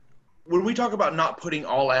when we talk about not putting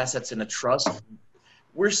all assets in a trust,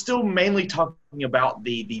 we're still mainly talking about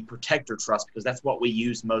the protector trust because that's what we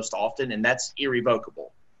use most often, and that's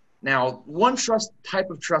irrevocable. Now, one trust type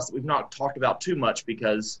of trust that we've not talked about too much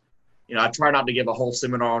because, I try not to give a whole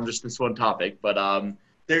seminar on just this one topic, but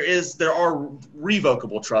there are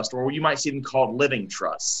revocable trusts, or you might see them called living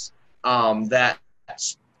trusts. That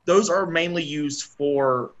those are mainly used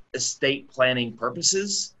for estate planning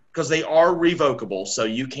purposes because they are revocable, so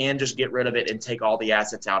you can just get rid of it and take all the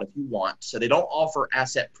assets out if you want. So they don't offer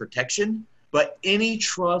asset protection, but any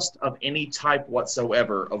trust of any type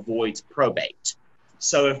whatsoever avoids probate.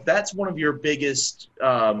 So if that's one of your biggest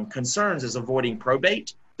concerns is avoiding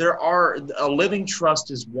probate, a living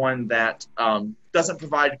trust is one that doesn't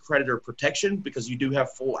provide creditor protection because you do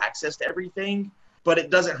have full access to everything, but it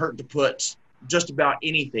doesn't hurt to put just about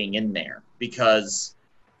anything in there because,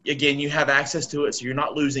 again, you have access to it, so you're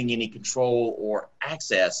not losing any control or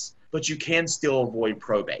access, but you can still avoid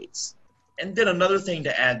probates. And then another thing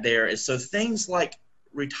to add there is so things like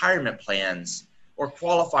retirement plans or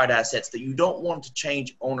qualified assets that you don't want to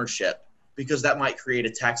change ownership because that might create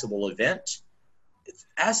a taxable event.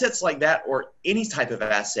 Assets like that or any type of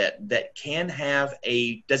asset that can have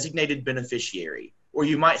a designated beneficiary, or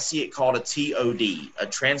you might see it called a TOD, a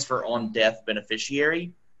transfer on death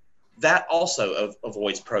beneficiary, that also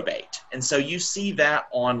avoids probate. And so you see that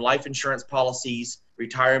on life insurance policies,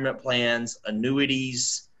 retirement plans,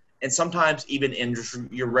 annuities, and sometimes even in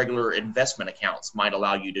your regular investment accounts might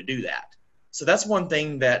allow you to do that. So that's one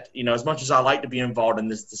thing that, as much as I like to be involved in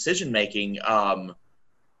this decision making,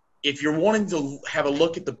 if you're wanting to have a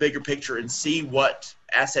look at the bigger picture and see what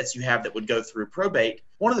assets you have that would go through probate,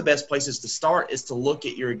 one of the best places to start is to look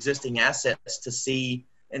at your existing assets to see,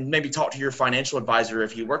 and maybe talk to your financial advisor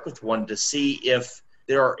if you work with one, to see if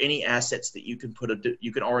there are any assets that you can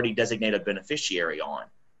you can already designate a beneficiary on.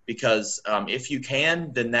 Because if you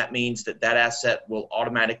can, then that means that asset will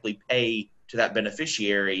automatically pay to that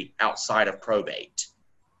beneficiary outside of probate.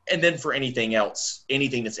 And then for anything else,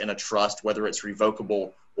 anything that's in a trust, whether it's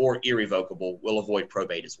revocable or irrevocable, will avoid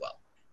probate as well.